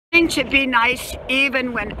to be nice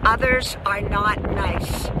even when others are not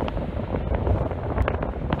nice.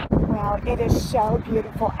 Well, it is so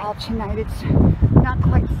beautiful out tonight. It's not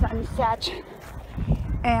quite sunset,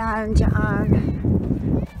 and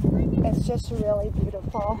it's just really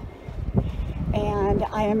beautiful. And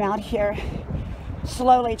I am out here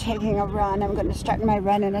slowly taking a run. I'm going to start my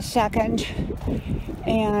run in a second.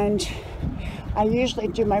 And I usually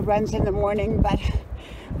do my runs in the morning, but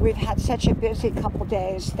we've had such a busy couple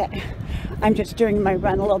days that I'm just doing my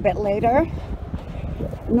run a little bit later.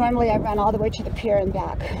 Normally I run all the way to the pier and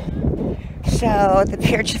back. So the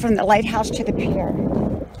pier, from the lighthouse to the pier.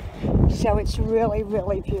 So it's really,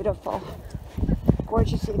 really beautiful.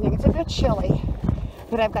 Gorgeous evening. It's a bit chilly,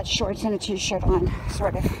 but I've got shorts and a t-shirt on,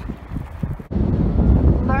 sort of.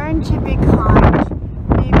 Learn to be kind,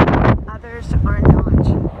 even when others are not.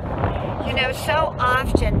 You know, so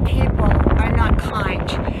often people are not kind,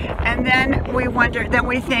 and then we wonder, then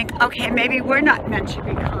we think, okay, maybe we're not meant to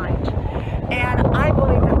be kind. And I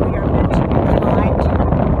believe that we are meant to be kind,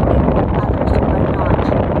 even when others are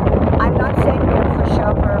not. I'm not saying we're a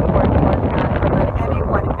pushover or a doormat or let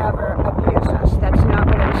anyone ever abuse us. That's not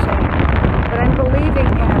what I'm saying. But I'm believing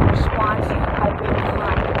in a response of being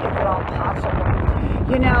kind, if at all possible.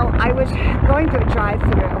 You know, I was going through a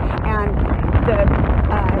drive-thru, and the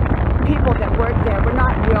people that worked there were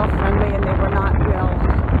not real friendly, and they were not real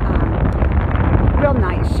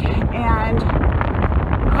nice. And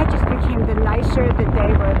I just became, the nicer that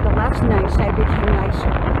they were, the less nice I became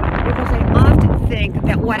nicer. Because I often think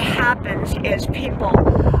that what happens is people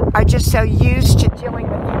are just so used to dealing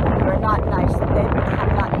with people who are not nice that they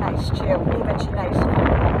become not nice too, even to nice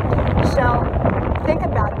people. So think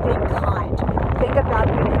about being kind. Think about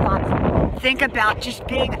being thoughtful. Think about just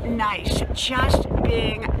being nice. Just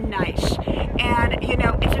being nice. And you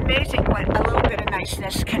know, it's amazing what a little bit of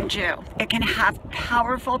niceness can do. It can have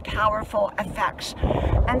powerful, powerful effects.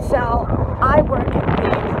 And so I work at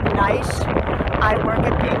being nice. I work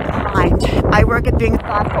at being kind. I work at being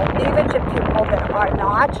thoughtful, even to people that are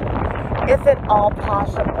not, if at all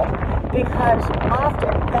possible. Because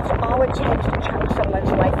often that's all it takes to turn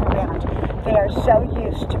someone's life around. They are so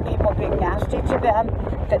used to people being nasty to them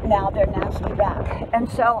that now they're nasty back. And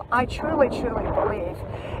so I truly, truly believe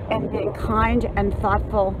in being kind and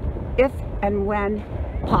thoughtful if and when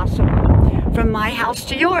possible. From my house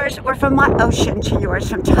to yours, or from my ocean to yours,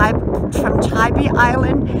 from Tybee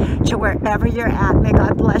Island to wherever you're at. May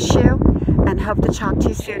God bless you, and hope to talk to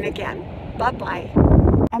you soon again. Bye-bye.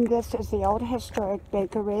 And this is the old historic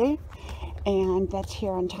bakery, and that's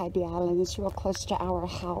here on Tybee Island. It's real close to our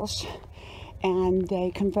house, and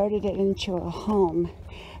they converted it into a home.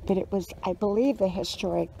 But it was, I believe, the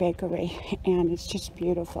historic bakery, and it's just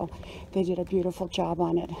beautiful. They did a beautiful job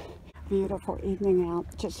on it. Beautiful evening out.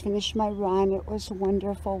 Just finished my run. It was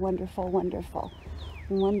wonderful, wonderful, wonderful.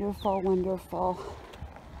 Wonderful, wonderful.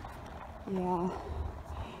 Yeah.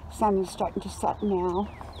 Sun is starting to set now.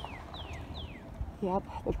 Yep,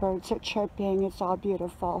 the birds are chirping. It's all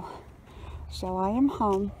beautiful. So I am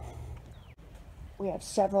home. We have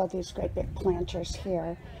several of these great big planters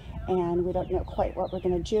here, and we don't know quite what we're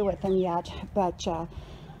going to do with them yet, but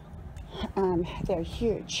they're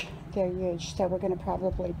huge. They're huge, so we're going to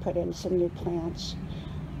probably put in some new plants.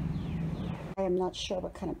 I am not sure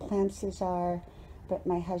what kind of plants these are, but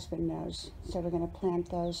my husband knows. So we're going to plant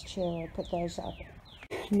those too, put those up.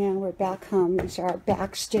 Now we're back home. These are our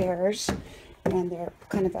back stairs, and they're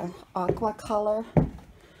kind of an aqua color.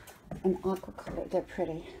 An aqua color, they're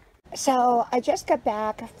pretty. So I just got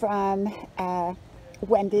back from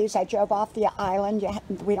Wendy's. I drove off the island.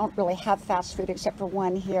 We don't really have fast food except for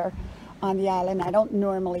one here on the island. I don't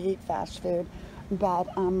normally eat fast food, but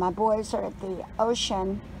my boys are at the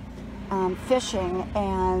ocean fishing,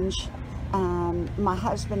 and my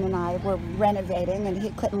husband and I were renovating, and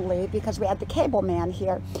he couldn't leave because we had the cable man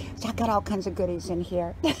here. So I got all kinds of goodies in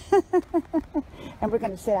here. And we're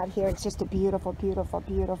going to sit out here. It's just a beautiful, beautiful,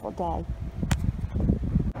 beautiful day.